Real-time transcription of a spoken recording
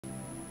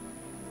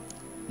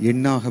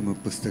எண்ணாகம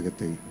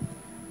புஸ்தகத்தை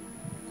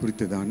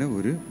குறித்ததான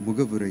ஒரு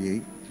முகவுரையை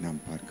நாம்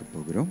பார்க்க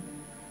போகிறோம்.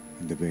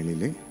 இந்த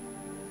வேளையிலே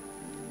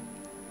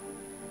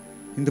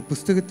இந்த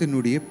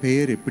புஸ்தகத்தினுடைய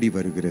பெயர் எப்படி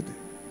வருகிறது?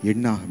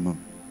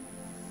 எண்ணாகமம்.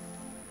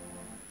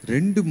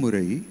 2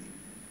 முறை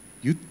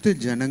யுத்த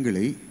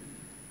ஜனங்களை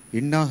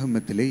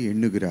எண்ணாகமத்திலே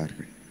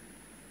எண்ணுகிறார்கள்.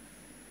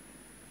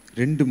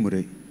 2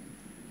 முறை.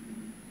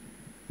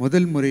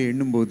 முதல் முறை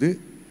எண்ணும்போது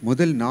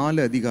முதல் 4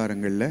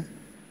 அதிகாரங்களில்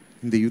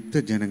இந்த யுத்த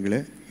ஜனங்களை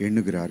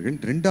எண்ணுகிறார்கள்.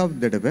 2வது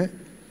தடவை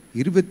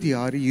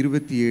 26,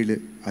 27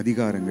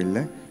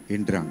 அதிகாரங்களில்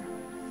எண்ணுறாங்க.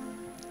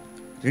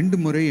 2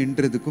 முறை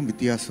எண்ணுறதுக்கும்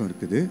வித்தியாசம்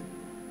இருக்குது.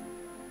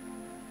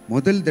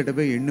 முதல்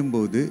தடவை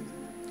எண்ணும்போது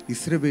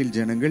இஸ்ரவேல்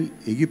ஜனங்கள்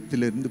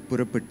எகிப்திலிருந்து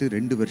புறப்பட்டு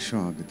 2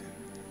 வருஷம் ஆகுது.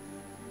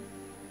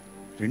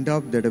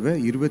 2வது தடவை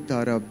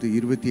 26வது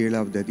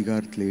 27வது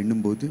அதிகாரத்தில்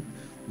எண்ணும்போது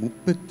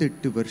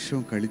 38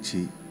 வருஷம்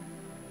கழிச்சு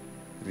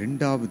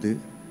 2வது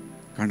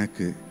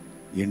கணக்கு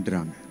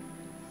எண்ணுறாங்க.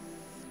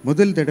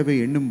 முதல் தடவை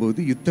எண்ணும்போது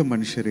யுத்த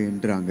மனுஷரை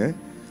எண்ணுறாங்க.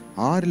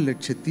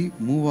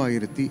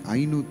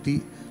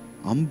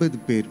 6,3550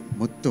 பேர்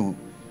மொத்தம்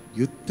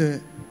யுத்த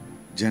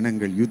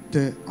ஜனங்கள், யுத்த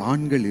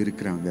ஆண்கள்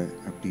இருக்கிறாங்க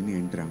அப்படின்னு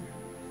எண்ணுறாங்க.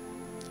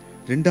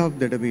 2வது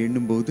தடவை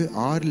எண்ணும்போது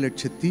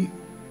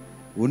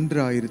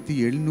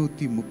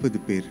 6,01,730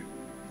 பேர்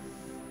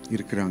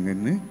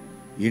இருக்கிறாங்கன்னு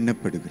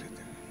எண்ணப்படுகிறது.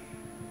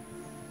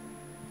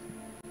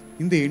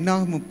 இந்த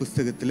எண்ணாகம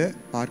புஸ்தகத்தில்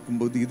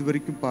பார்க்கும்போது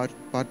இதுவரைக்கும்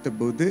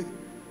பார்த்தபோது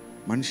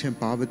மனுஷன்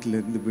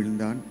பாவத்திலிருந்து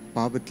விழுந்தான்.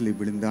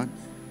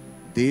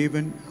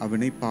 தேவன்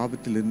அவனை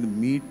பாவத்திலிருந்து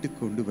மீட்டு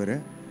கொண்டு வர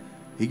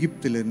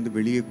எகிப்திலிருந்து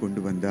வெளியே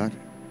கொண்டு வந்தார்.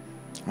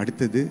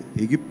 அடுத்தது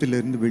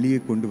எகிப்திலிருந்து வெளியே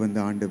கொண்டு வந்த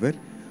ஆண்டவர்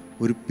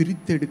ஒரு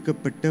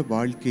பிரித்தெடுக்கப்பட்ட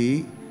வாழ்க்கையை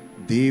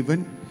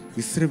தேவன்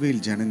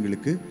இஸ்ரவேல்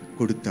ஜனங்களுக்கு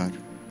கொடுத்தார்.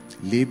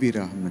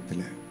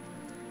 லேவியராகமத்தில்.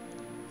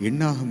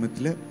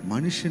 எண்ணாகமத்தில்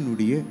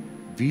மனுஷனுடைய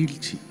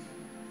வீழ்ச்சி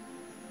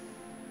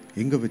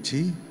எங்க வச்சு?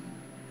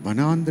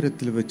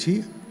 வனாந்திரத்தில் வச்சு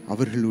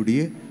அவர்களுடைய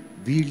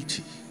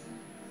வீழ்ச்சி.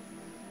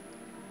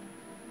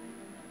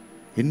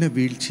 என்ன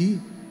வீழ்ச்சி?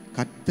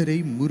 கர்த்தரை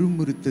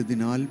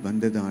முறுமுறுத்ததினால்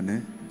வந்ததான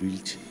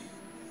வீழ்ச்சி.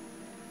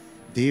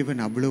 தேவன்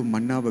அவ்வளவு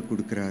மன்னாவை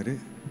கொடுக்கிறாரு,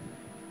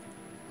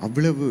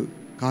 அவ்வளவு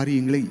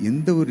காரியங்களை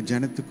எந்த ஒரு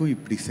ஜனத்துக்கும்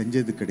இப்படி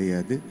செஞ்சது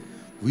கிடையாது.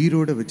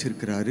 உயிரோட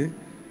வச்சிருக்கிறாரு.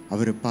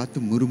 அவரை பார்த்து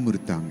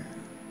முறுமுறுத்தாங்க.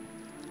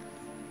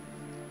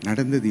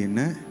 நடந்தது என்ன?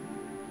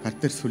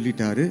 கர்த்தர்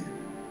சொல்லிட்டாரு,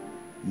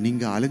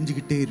 நீங்க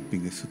அலைஞ்சுக்கிட்டே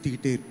இருப்பீங்க,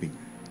 சுத்திக்கிட்டே இருப்பீங்க.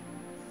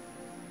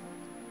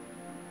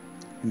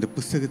 இந்த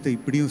புஸ்தகத்தை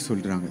இப்படியும்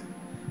சொல்றாங்க,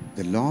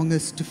 the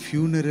longest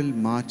funeral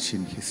march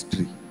in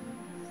history.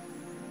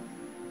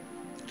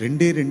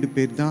 2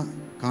 பேர் தான்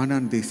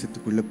கானான்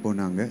தேசத்துக்குள்ள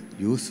போனாங்க,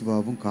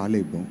 யோசுவாவும்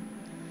காலேபும்.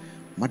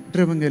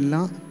 மற்றவங்க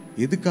எல்லாம்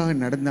எதுக்காக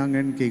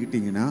நடந்தாங்கன்னு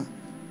கேட்டீங்கன்னா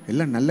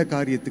எல்லாம் நல்ல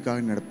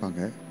காரியத்துக்காக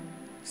நடப்பாங்க,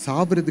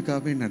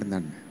 சாப்பிட்றதுக்காகவே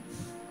நடந்தாங்க.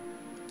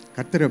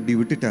 கர்த்தர் அப்படி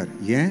விட்டுட்டார்.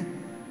 ஏன்?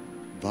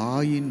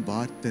 வாயின்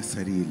வார்த்தை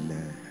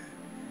சரியில்லை,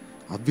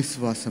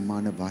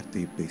 அவிசுவாசமான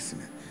வார்த்தையை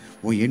பேசின,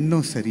 உன்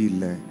எண்ணம்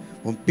சரியில்லை,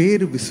 உன்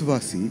பேரு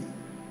விசுவாசி,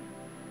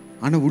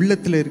 ஆனால்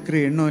உள்ளத்தில் இருக்கிற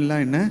எண்ணம்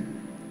எல்லாம் என்ன?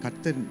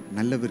 கர்த்தர்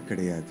நல்லவர்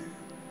கிடையாது,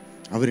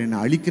 அவர் என்னை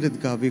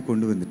அழிக்கிறதுக்காகவே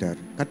கொண்டு வந்துட்டார்.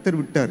 கர்த்தர்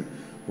விட்டார்,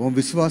 உன்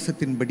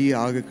விசுவாசத்தின்படியே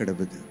ஆக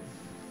கிடவுது.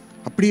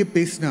 அப்படியே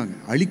பேசினாங்க,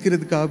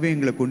 அழிக்கிறதுக்காகவே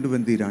எங்களை கொண்டு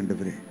வந்தீர்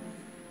ஆண்டவரே.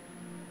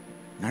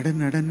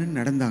 நடன்னு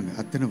நடந்தாங்க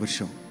அத்தனை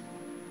வருஷம்.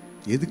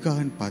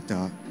 எதுக்காகன்னு பார்த்தா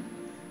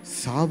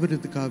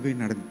சாவறதுக்காகவே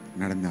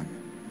நடந்தாங்க.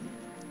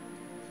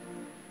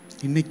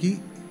 இன்னைக்கு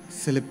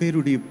சில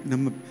பேருடைய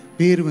நம்ம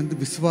பேர்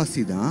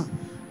விசுவாசி தான்,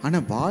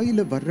 ஆனால்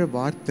வாயில் வர்ற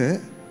வார்த்தை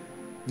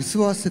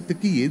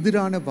விசுவாசத்துக்கு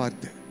எதிரான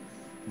வார்த்தை,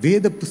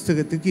 வேத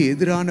புஸ்தகத்துக்கு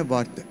எதிரான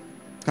வார்த்தை.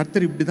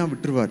 கர்த்தர் இப்படி தான்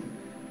விட்டுருவார்.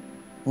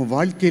 உன்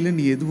வாழ்க்கையில்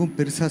நீ எதுவும்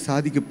பெருசாக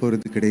சாதிக்க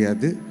போகிறது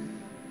கிடையாது,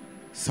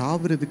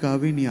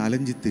 சாவறதுக்காகவே நீ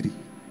அலைஞ்சு திரி.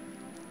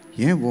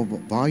 ஏன்? உன்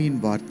வாயின்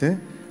வார்த்தை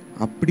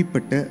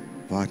அப்படிப்பட்ட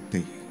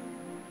வார்த்தை.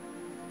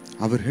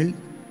 அவர்கள்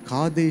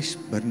காதேஷ்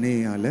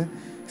பர்னேயால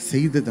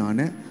செய்ததான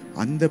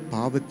அந்த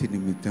பாவத்தின்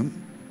நிமித்தம்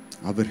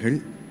அவர்கள்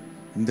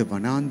இந்த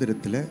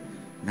வனாந்திரத்தில்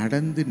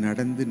நடந்து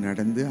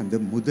அந்த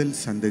முதல்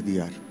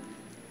சந்ததியார்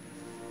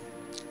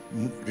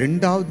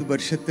 2வது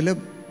வருஷத்தில்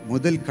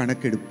முதல்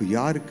கணக்கெடுப்பு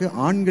யாருக்கு?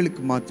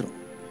 ஆண்களுக்கு மாத்திரம்,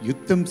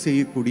 யுத்தம்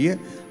செய்யக்கூடிய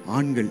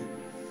ஆண்கள்.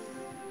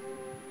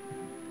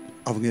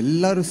 அவங்க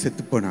எல்லாரும்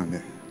செத்து போனாங்க.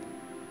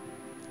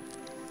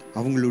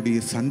 அவங்களுடைய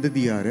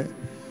சந்ததியார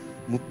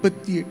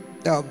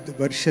 38வது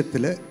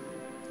வருஷத்தில்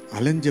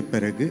அலைஞ்ச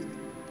பிறகு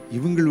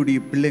இவங்களுடைய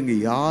பிள்ளைங்க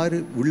யாரு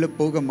உள்ள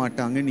போக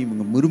மாட்டாங்கன்னு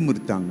இவங்க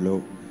முறுமுறுத்தாங்களோ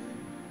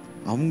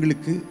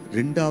அவங்களுக்கு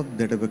 2வது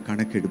தடவை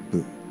கணக்கெடுப்பு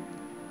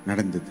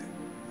நடந்தது.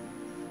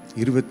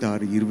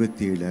 26,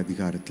 27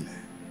 அதிகாரத்தில்.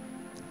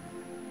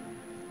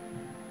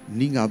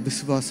 நீங்க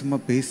அவிசுவாசமா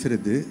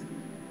பேசுறது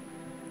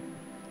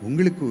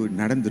உங்களுக்கு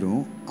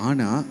நடந்துரும்.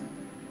 ஆனா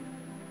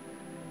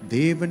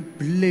தேவன்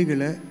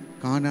பிள்ளைகளை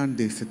கானான்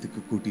தேசத்துக்கு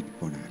கூட்டிட்டு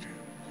போனார்.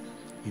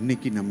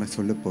 இன்னைக்கு நம்ம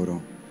சொல்ல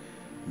போறோம்,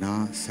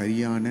 நான்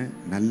சரியான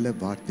நல்ல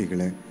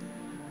வார்த்தைகளை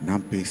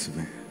நான்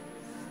பேசுவேன்,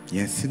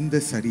 என் சிந்தை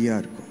சரியா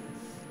இருக்கும்,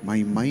 my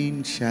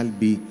mind shall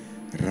be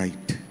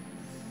right.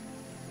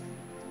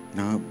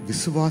 நான்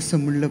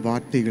விசுவாசமுள்ள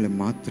வார்த்தைகளை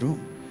மாத்திரம்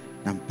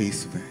நான்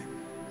பேசுவேன்.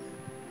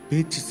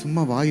 பேச்சு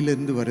சும்மா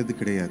வாயிலிருந்து வர்றது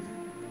கிடையாது.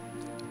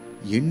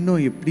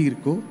 எண்ணம் எப்படி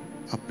இருக்கோ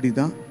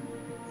அப்படிதான்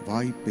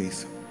வாய்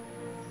பேசும்.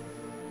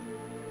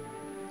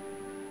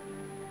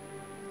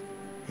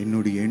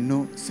 என்னுடைய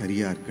எண்ணம்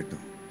சரியா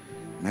இருக்கட்டும்.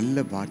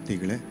 நல்ல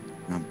வார்த்தைகளை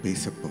நான்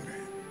பேச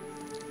போறேன்.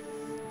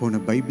 போன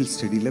பைபிள்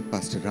ஸ்டடியில்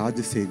பாஸ்டர்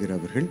ராஜசேகர்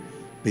அவர்கள்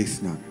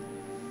பேசினாங்க.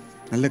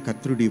 நல்ல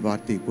கர்த்தருடைய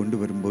வார்த்தையை கொண்டு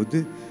வரும்போது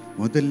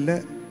முதல்ல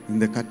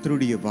இந்த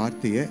கர்த்தருடைய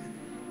வார்த்தையை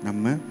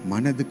நம்ம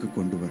மனதுக்கு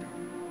கொண்டு வரோம்.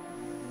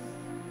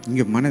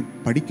 இங்கே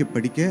படிக்க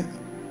படிக்க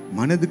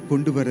மனதுக்கு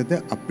கொண்டு வரதை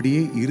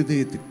அப்படியே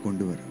இருதயத்துக்கு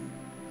கொண்டு வரும்.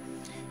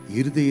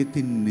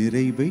 இருதயத்தின்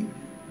நிறைவை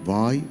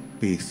வாய்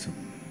பேசும்.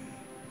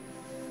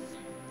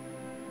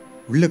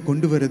 உள்ள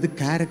கொண்டு வர்றது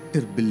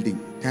கேரக்டர்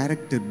பில்டிங்.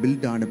 கேரக்டர்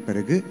பில்ட் ஆன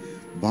பிறகு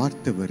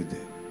வார்த்தை வருது.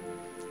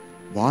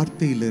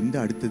 வார்த்தையிலிருந்து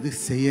அடுத்தது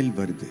செயல்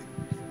வருது.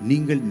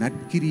 நீங்கள்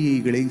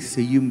நற்கிரியைகளை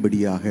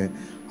செய்யும்படியாக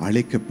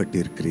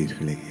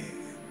அழைக்கப்பட்டிருக்கிறீர்களே.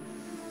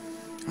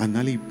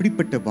 அதனால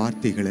இப்படிப்பட்ட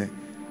வார்த்தைகளை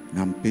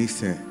நாம் பேச,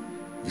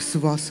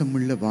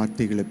 விசுவாசமுள்ள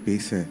வார்த்தைகளை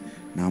பேச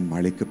நாம்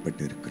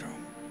அழைக்கப்பட்டிருக்கிறோம்.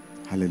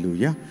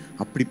 ஹல்லேலூயா.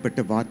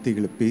 அப்படிப்பட்ட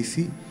வார்த்தைகளை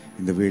பேசி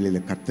இந்த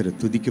வேளையில் கர்த்தரை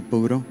துதிக்க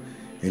போகிறோம்.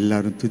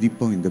 எல்லாரும்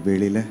துதிப்போம் இந்த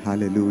வேளையில்.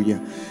 ஹல்லேலூயா,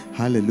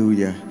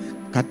 ஹல்லேலூயா.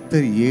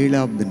 கர்த்தர்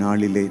 7ஆவது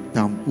நாளிலே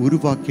தாம்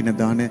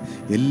உருவாக்கினதான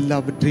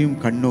எல்லாவற்றையும்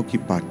கண்ணோக்கி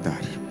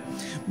பார்த்தார்.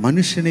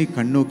 மனுஷனை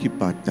கண்ணோக்கி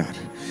பார்த்தார்.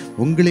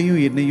 உங்களையும்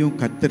என்னையும்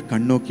கர்த்தர்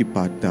கண்ணோக்கி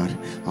பார்த்தார்.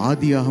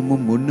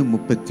 ஆதியாகமம்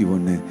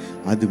 1:31.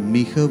 அது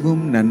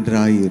மிகவும்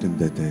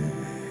நன்றாயிருந்தது.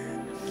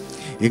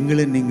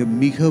 எங்களை நீங்க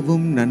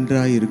மிகவும்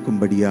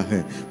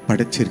நன்றாயிருக்கும்படியாக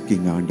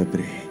படைச்சிருக்கீங்க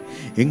ஆண்டவரே.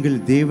 எங்கள்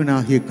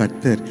தேவனாகிய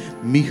கர்த்தர்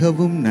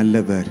மிகவும்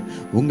நல்லவர்.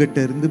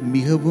 உங்கள்கிட்ட இருந்து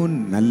மிகவும்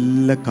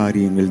நல்ல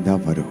காரியங்கள்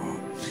தான் வரும்.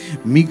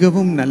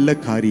 மிகவும் நல்ல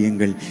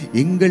காரியங்கள்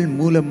எங்கள்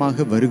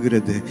மூலமாக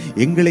வருகிறது.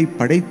 எங்களை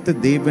படைத்த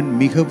தேவன்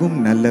மிகவும்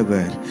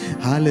நல்லவர்.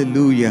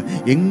 ஹல்லேலூயா.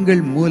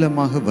 எங்கள்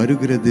மூலமாக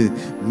வருகிறது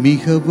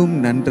மிகவும்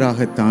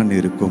நன்றாகத்தான்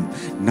இருக்கும்.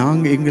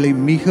 எங்களை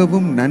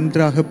மிகவும்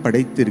நன்றாக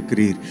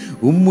படைத்திருக்கிறீர்.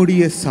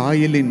 உம்முடைய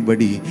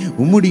சாயலின்படி,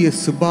 உம்முடைய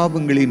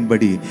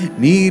சுபாவங்களின்படி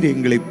நீர்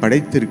எங்களை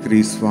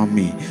படைத்திருக்கிறீர்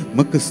சுவாமி.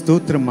 உமக்கு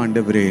ஸ்தோத்திரம்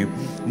ஆண்டவரே.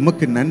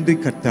 உமக்கு நன்றி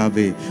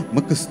கர்த்தாவே.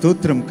 உமக்கு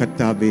ஸ்தோத்திரம்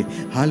கர்த்தாவே.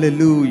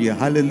 ஹல்லேலூயா,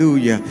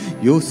 ஹல்லேலூயா.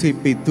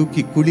 யோசேப்பை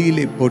தூக்கி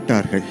குழியிலே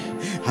போட்டார்கள்.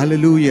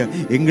 ஹல்லேலூயா.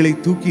 எங்களை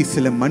தூக்கி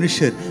சில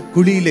மனுஷர்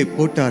குழியிலே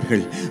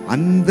போட்டார்கள்.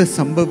 அந்த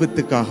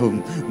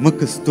சம்பவத்துக்காகவும்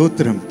உமக்கு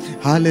ஸ்தோத்திரம்.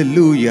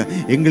 ஹல்லேலூயா.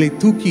 எங்களை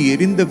தூக்கி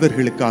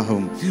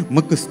எறிந்தவர்களுக்காகவும்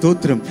உமக்கு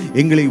ஸ்தோத்திரம்.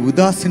 எங்களை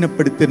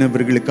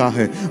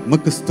உதாசீனப்படுத்தினவர்களுக்காக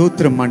உமக்கு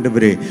ஸ்தோத்திரம்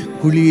ஆண்டவரே.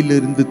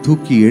 குழியிலிருந்து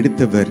தூக்கி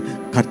எடுத்தவர்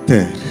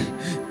கர்த்தர்.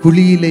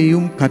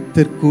 குழியிலேயும்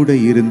கர்த்தர் கூட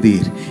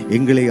இருந்தீர்.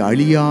 எங்களை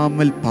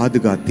அழியாமல்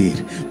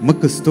பாதுகாத்தீர்.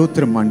 உமக்கு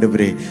ஸ்தோத்திரம்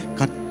ஆண்டவரே.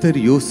 கர்த்தர்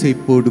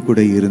யோசேப்போடு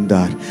கூட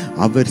இருந்தார்.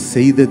 அவர்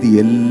செய்தது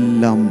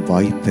எல்லாம்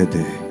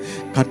வாய்த்தது.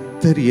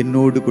 கர்த்தர்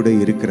என்னோடு கூட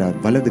இருக்கிறார்.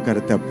 வலது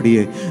கரத்தை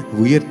அப்படியே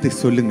உயர்த்தி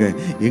சொல்லுங்க.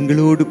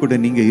 எங்களோடு கூட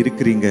நீங்க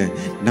இருக்கிறீங்க.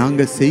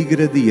 நாங்க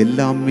செய்கிறது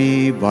எல்லாமே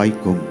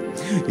வாய்க்கும்.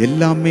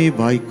 எல்லாமே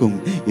வாய்க்கும்.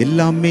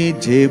 எல்லாமே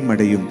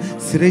ஜெயமடையும்.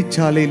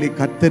 சிறைச்சாலையிலே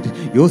கர்த்தர்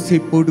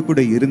யோசேப்போடு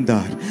கூட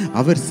இருந்தார்.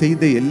 அவர்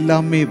செய்த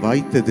எல்லாமே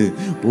வாய்த்தது.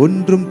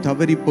 ஒன்றும்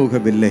தவறி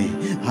போகவில்லை.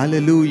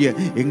 ஹல்லேலூயா.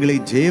 எங்களை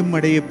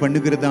ஜெயமடைய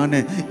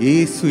பண்ணுகிறதான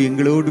இயேசு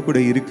எங்களோடு கூட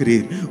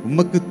இருக்கிறீர்.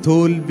 உமக்கு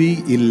தோல்வி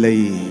இல்லை.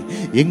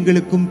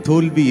 எங்களுக்கும்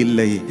தோல்வி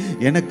இல்லை.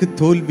 எனக்கு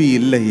தோல்வி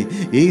இல்லை.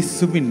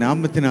 இயேசுவின்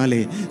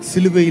நாமத்தினாலே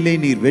சிலுவையிலே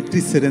நீர்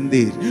வெற்றி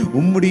சிறந்தீர்.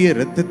 உம்முடைய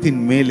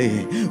இரத்தத்தின் மேலே,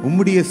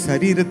 உம்முடைய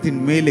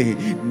சரீரத்தின் மேலே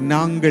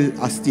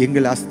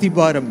எங்கள்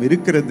அஸ்திபாரம்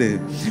இருக்கிறது.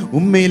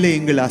 உண்மையிலே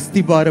எங்கள்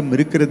அஸ்திபாரம்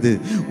இருக்கிறது.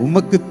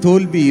 உமக்கு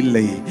தோல்வி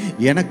இல்லை.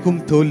 எனக்கும்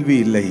தோல்வி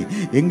இல்லை.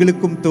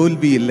 எங்களுக்கும்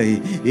தோல்வி இல்லை.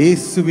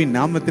 இயேசுவின்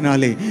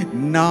நாமத்தினாலே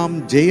நாம்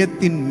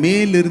ஜெயத்தின்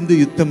மேலிருந்து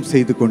யுத்தம்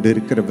செய்து கொண்டு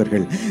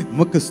இருக்கிறவர்கள்.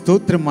 உமக்கு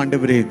ஸ்தோத்திரம்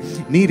ஆண்டவரே.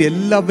 நீர்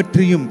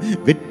எல்லாவற்றையும்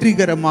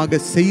வெற்றிகரமாக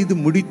செய்து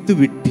முடித்து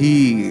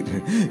விட்டீர்.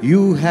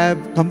 You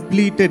have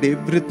completed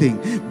everything.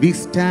 We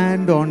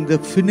stand on the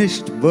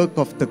finished work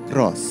of the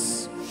cross.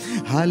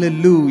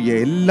 ஹல்லேலூயா.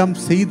 எல்லாம்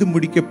செய்து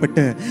முடிக்கப்பட்ட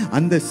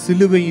அந்த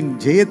சிலுவையின்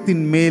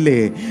ஜெயத்தின் மேலே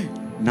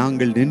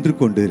நாங்கள் நின்று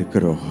கொண்டு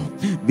இருக்கிறோம்.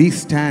 we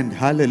stand.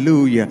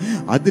 ஹல்லேலூயா.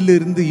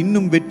 அதிலிருந்து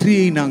இன்னும்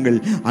வெற்றியை நாங்கள்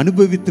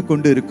அனுபவித்துக்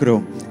கொண்டு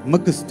இருக்கிறோம்.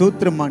 உமக்கு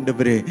ஸ்தோத்திரம்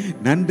ஆண்டவரே.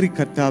 நன்றி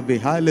கர்த்தாவே.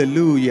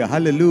 ஹல்லேலூயா,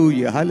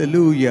 ஹல்லேலூயா,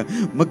 ஹல்லேலூயா.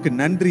 உமக்கு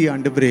நன்றி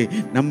ஆண்டவரே.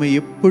 நம்மை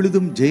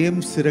எப்பொழுதும்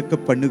ஜெயம் சிறக்க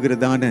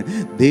பண்ணுகிறதான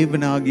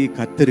தேவனாகிய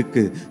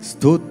கர்த்தருக்கு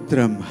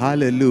ஸ்தோத்திரம்.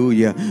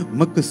 ஹல்லேலூயா.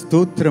 உமக்கு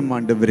ஸ்தோத்திரம்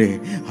ஆண்டவரே.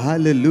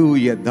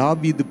 ஹல்லேலூயா.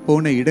 தாவீது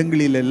போன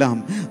இடங்களிலெல்லாம்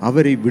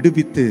அவரை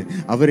விடுவித்து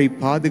அவரை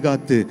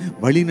பாதுகாத்து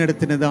வழி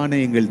நடத்தினதான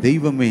எங்கள்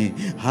தெய்வமே,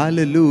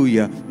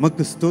 ஹல்லேலூயா.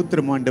 உமக்கு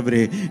ஸ்தோத்திரம்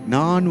ஆண்டவரே.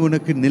 நான்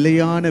உனக்கு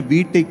நிலையான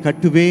வீட்டை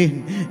கட்டுவேன்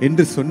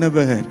என்று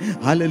சொன்னவர்,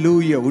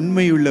 ஹல்லேலூயா,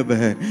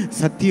 உண்மையுள்ளவர்,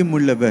 சத்தியம்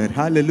உள்ளவர்,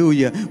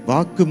 ஹல்லேலூயா,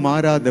 வாக்கு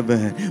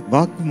மாறாதவர்,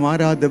 வாக்கு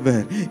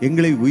மாறாதவர்,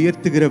 எங்களை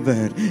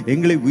உயர்த்துகிறவர்,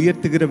 எங்களை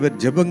உயர்த்துகிறவர்,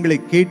 ஜெபங்களை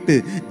கேட்டு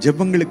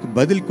ஜெபங்களுக்கு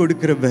பதில்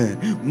கொடுக்கிறவர்.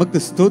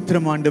 உமக்கு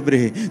ஸ்தோத்திரம்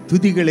ஆண்டவரே.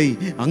 துதிகளை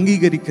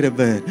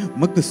அங்கீகரிக்கிறவர்.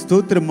 உமக்கு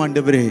ஸ்தோத்திரம்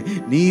ஆண்டவரே.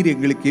 நீர்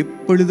எங்களுக்கு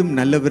எப்பொழுதும்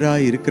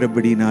நல்லவராய்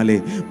இருக்கிறபடினாலே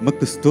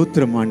உமக்கு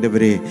ஸ்தோத்திரம்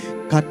ஆண்டவரே.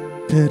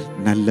 கர்த்தர்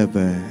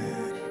நல்லவர்,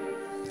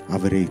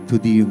 அவரை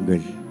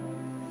துதியுங்கள்,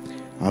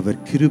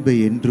 அவர் கிருபை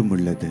என்றும்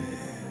உள்ளது.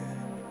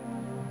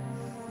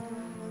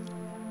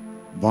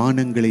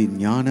 வானங்களை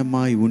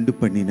ஞானமாய் உண்டு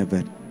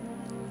பண்ணினவர்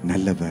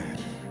நல்லவர்,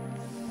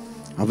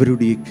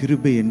 அவருடைய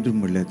கிருபை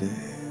என்றும் உள்ளது.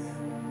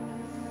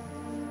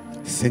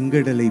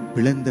 செங்கடலை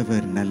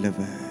பிளந்தவர்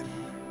நல்லவர்,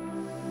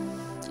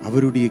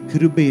 அவருடைய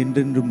கிருபை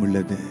என்றென்றும்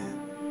உள்ளது.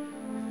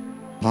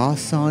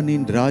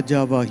 பாசானின்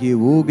ராஜாவாகிய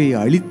ஓகை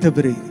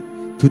அழித்தவரை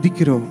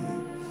துதிக்கிறோம்,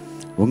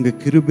 உங்க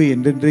கிருபை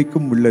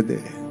என்றென்றைக்கும் உள்ளது.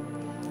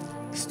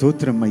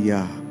 ஸ்தோத்திரம்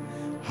ஐயா,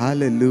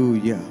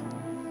 ஹல்லேலூயா.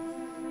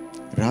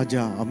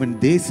 ராஜா அவன்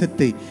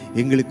தேசத்தை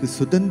எங்களுக்கு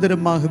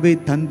சுதந்திரமாகவே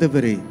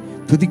தந்தவரை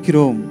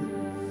துதிக்கிறோம்,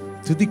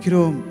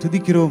 துதிக்கிறோம்,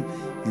 துதிக்கிறோம்.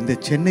 இந்த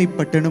சென்னை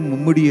பட்டணம்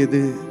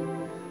உம்முடையது,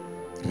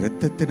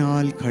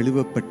 இரத்தத்தினால்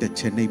கழுவப்பட்ட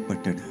சென்னை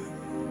பட்டணம்.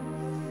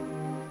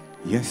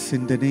 S,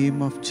 in the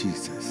name of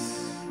Jesus.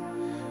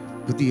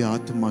 புதிய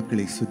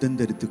ஆத்துமாக்களை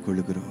சுதந்தரித்துக்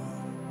கொள்கிறோம்.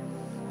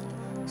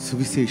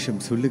 சுவிசேஷம்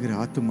சொல்லுகிற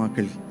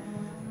ஆத்துமாக்கள்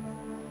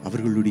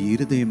அவர்களுடைய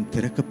இருதயம்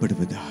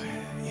திறக்கப்படுவதாக.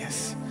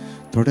 எஸ்,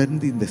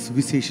 தொடர்ந்து இந்த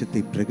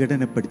சுவிசேஷத்தை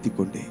பிரகடனப்படுத்திக்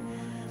கொண்டே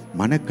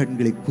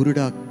மனக்கண்களை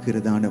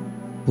குருடாக்குகிறதான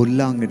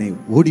பொல்லாங்கனை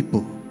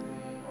ஓடிப்போ,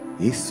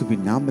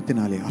 இயேசுவின்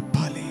நாமத்தினாலே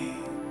அப்பாலே.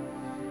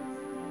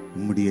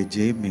 உம்முடைய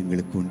ஜெயம்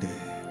எங்களுக்கு உண்டு.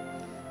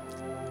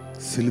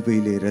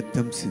 சிலுவையிலே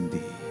இரத்தம்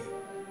சிந்தி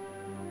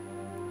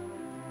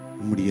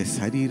உம்முடைய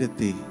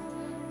சரீரத்தை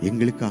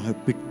எங்களுக்காக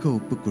பிற்க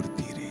ஒப்பு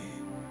கொடுத்தீரே.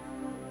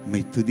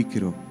 உம்மை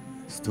துதிக்கிறோம்,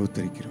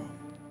 ஸ்தோத்தரிக்கிறோம்.